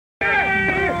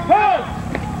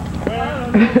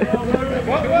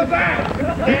What was that?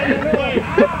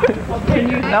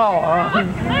 No.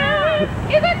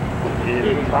 Is it?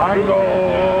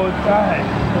 Mango time.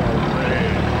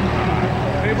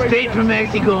 Straight from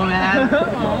Mexico, man.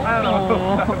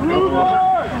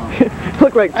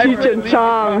 Look like Cheech and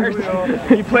Chong.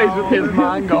 He plays with his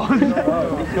mangos.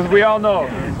 Because we all know.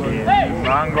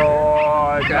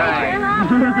 Mango time.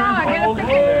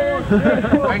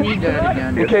 I need that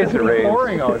again. In case it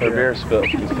rains, or beer spills,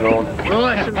 just throw them. Oh,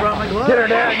 I should have brought my gloves. Get her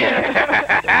down.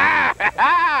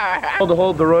 To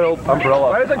hold the royal umbrella.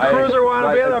 Why does the cruiser want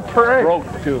to be in the parade? Broke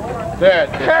too. There.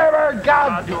 Hammer,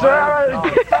 God damn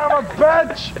it! Son of a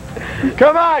bitch!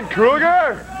 Come on,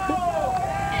 Kruger!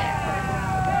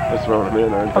 Let's throw him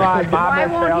in, aren't Come on, Bob. Why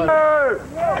won't he?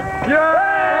 Yeah!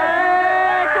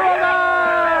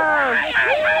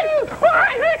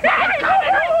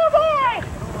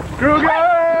 Kruger!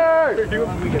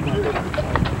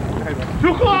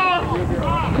 Too close!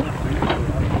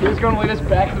 He's going to lead us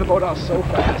back to the boathouse so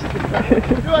fast.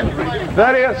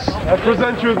 Thaddeus, I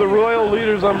present you the royal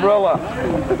leader's umbrella.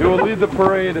 You will lead the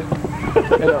parade in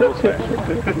a host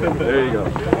fashion. There you go.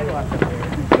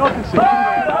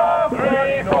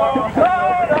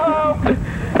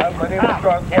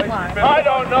 I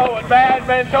don't know what man's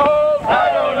been told. I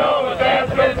don't know what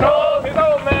man's been told. His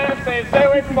old man says, stay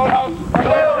away from boathouse. His old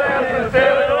man says, stay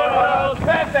away from boathouse.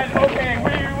 That said, okay,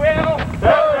 we will.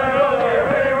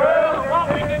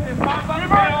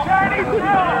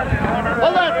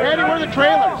 Hold on, Randy, where are the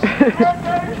trailers?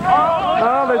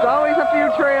 Oh, there's always a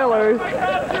few trailers.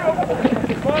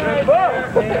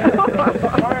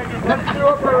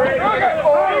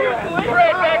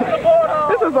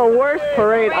 This is the worst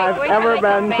parade I've ever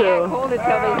been to. Hold it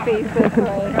till they face this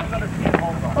way.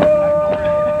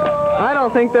 I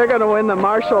don't think they're going to win the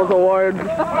Marshall's Award.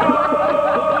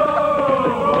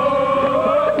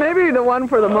 Maybe the one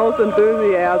for the most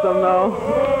enthusiasm, though.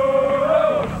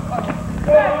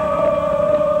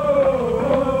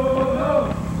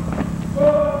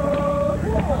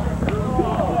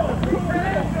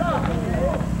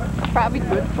 Probably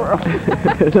good for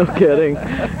them. No kidding.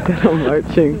 Get them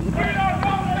marching.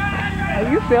 Are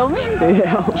you filming?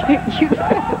 Yeah.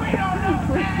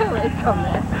 Where will they come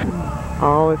in?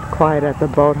 Oh, it's quiet at the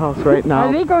boathouse right now.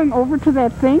 Are they going over to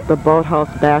that thing? The boathouse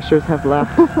bashers have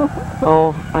left.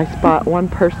 Oh, I spot one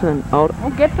person out. Oh,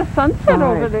 get the sunset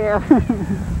over there.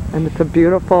 And it's a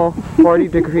beautiful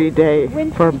 40-degree day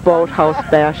for Boathouse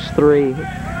Bash 3. Oh,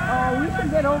 we should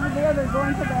get over there. They're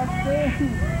going to that thing.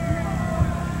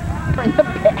 Bring it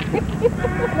back.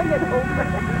 Bring it over.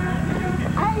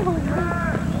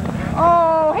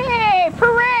 Oh, hey,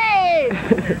 parade!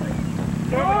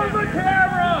 For the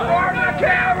camera! For the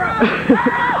camera!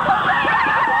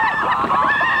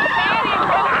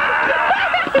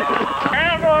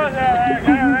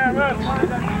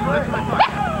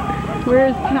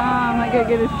 Where's Tom? I gotta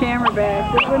get his camera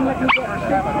back. They wouldn't let me get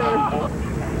a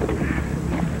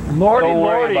picture. Morty, Don't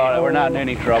worry about it. We're not in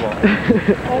any trouble.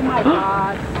 Oh my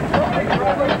God.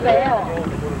 What's that? You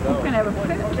can have a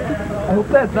picture. I hope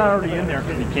that's not already in there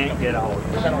because he can't get out.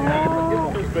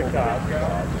 Oh.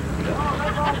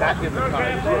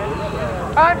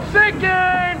 I'm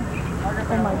sinking!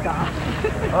 Oh my God.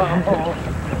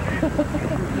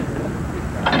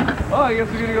 Oh, I guess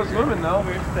we're gonna go swimming now.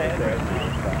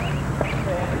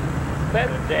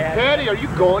 Daddy, are you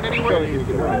going anywhere? Beer's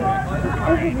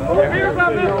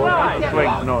on this side!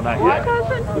 Swings, no, not yet.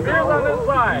 Beer's on this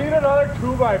side! Need another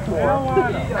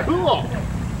 2x4. Cool.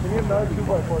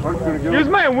 Here's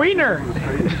my wiener!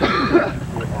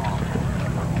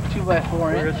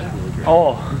 2x4 inch.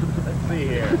 Oh. Let's see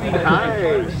here.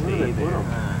 Nice.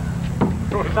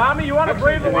 Tommy, you want to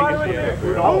brave the water with me?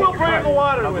 Who will brave the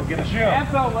water with you? Jim.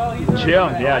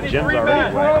 Yeah, Jim's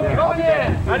already.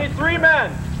 I need 3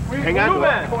 men. Hang on. 2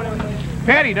 men.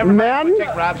 Patty, never Men?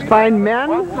 Find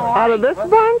men out of this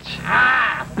bunch?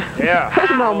 Yeah.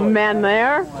 There's no men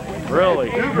there.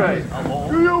 Really?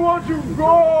 Do you want to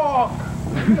go?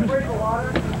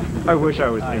 I wish I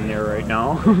was in there right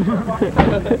now.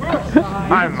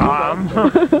 Hi, Mom.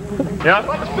 Yep.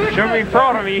 Shouldn't be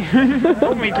proud of me.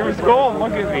 Took me through school and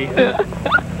look at me.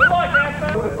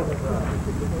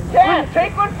 Ken,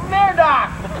 take one from there, Doc.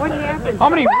 What happened? How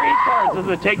many retards does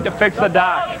it take to fix a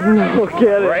dock? No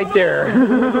kidding. Right there.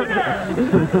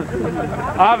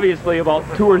 Obviously about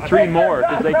 2 or 3 more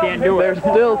because they can't do They're it.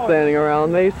 still standing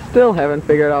around. They still haven't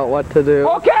figured out what to do.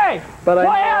 Okay. But I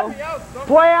Plan.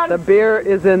 know the beer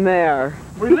is in there.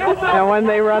 And when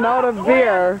they run out of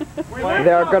beer,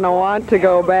 they're going to want to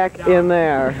go back in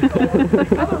there.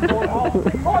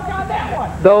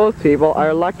 Those people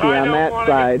are lucky on that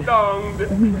side. No,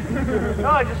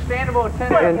 just stand about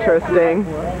 10. Interesting.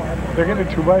 They're getting a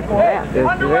 2x4? That is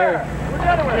very...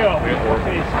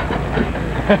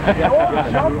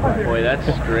 Boy, that's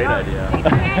a great idea.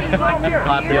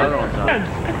 Pop the other ones up.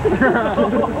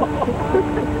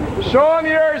 Show on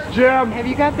yours, Jim. Have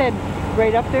you got that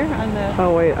right up there on the...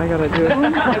 Oh wait, I gotta do it.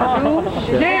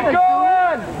 Keep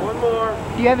going! One more.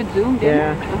 Do you have it zoomed in?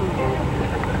 Yeah.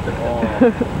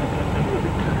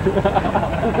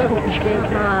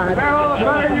 Bear all the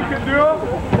better you can do.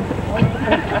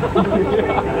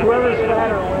 Whoever's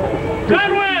fatter wins.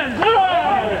 John wins!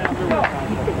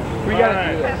 We gotta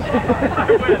do this.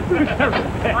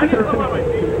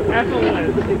 That's a win.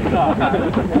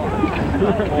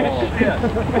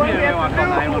 I want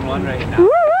 911 right now. Woo!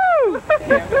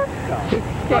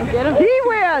 Can't get him. He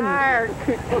wins!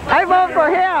 I vote for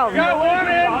him! Got one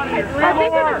in. Three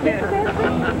more.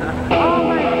 Oh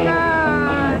my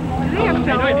God. Do they have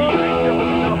towels?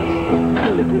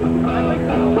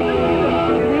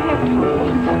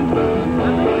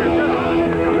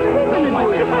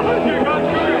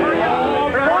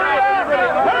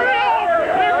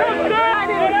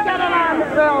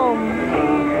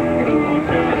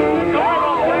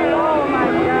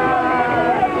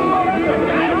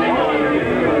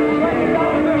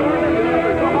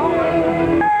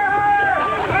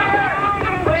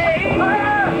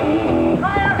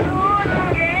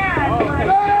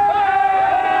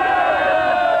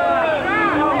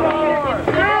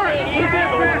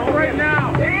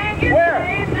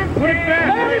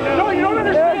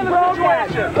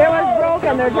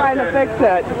 They're trying to fix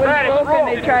it.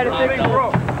 They try to fix it.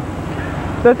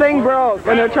 The thing broke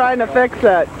and they're trying to fix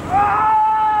it.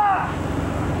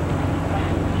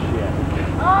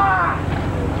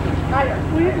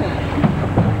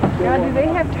 God, do they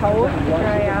have towels to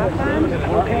dry off on?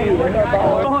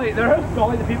 They're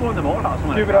only the people in the boathouse.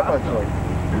 Keep it up, actually.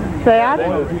 Sad?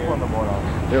 Only the people in the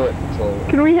boathouse. Do it. So.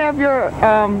 Can we have your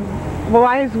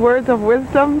wise words of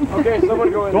wisdom? Okay,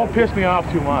 someone go in. Don't piss me off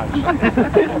too much.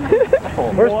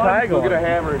 Where's Ty going? Go get a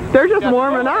hammer. They're just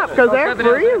warming up because they're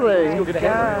freezing.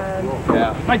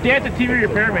 Yeah. My dad's a TV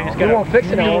repairman. He's got We won't fix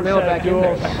it now. We'll nail it back in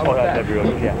there. Oh, that'd be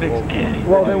really good.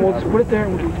 Well, then we'll just put it there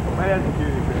and we'll do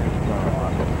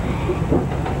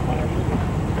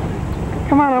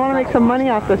Come on, I want to make some money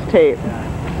off this tape.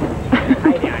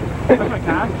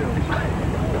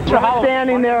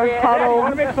 Standing there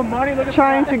huddled,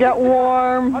 trying to get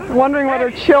warm, wondering what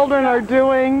her children are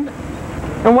doing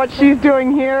and what she's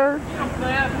doing here.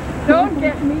 Don't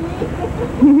get me.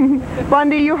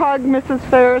 Bundy, you hug Mrs.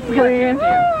 Ferris, please.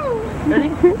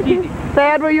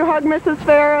 Thad, will you hug Mrs.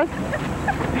 Ferris?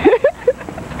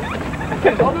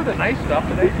 I'll do the nice stuff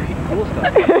today. The cool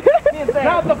stuff.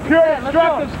 Not the pure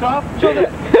destructive stuff. Show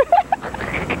that.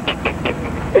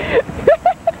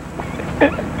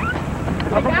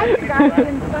 I got you guys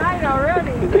inside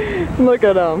already. Look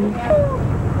at them.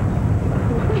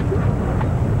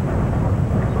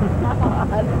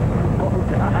 Oh,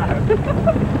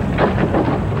 God.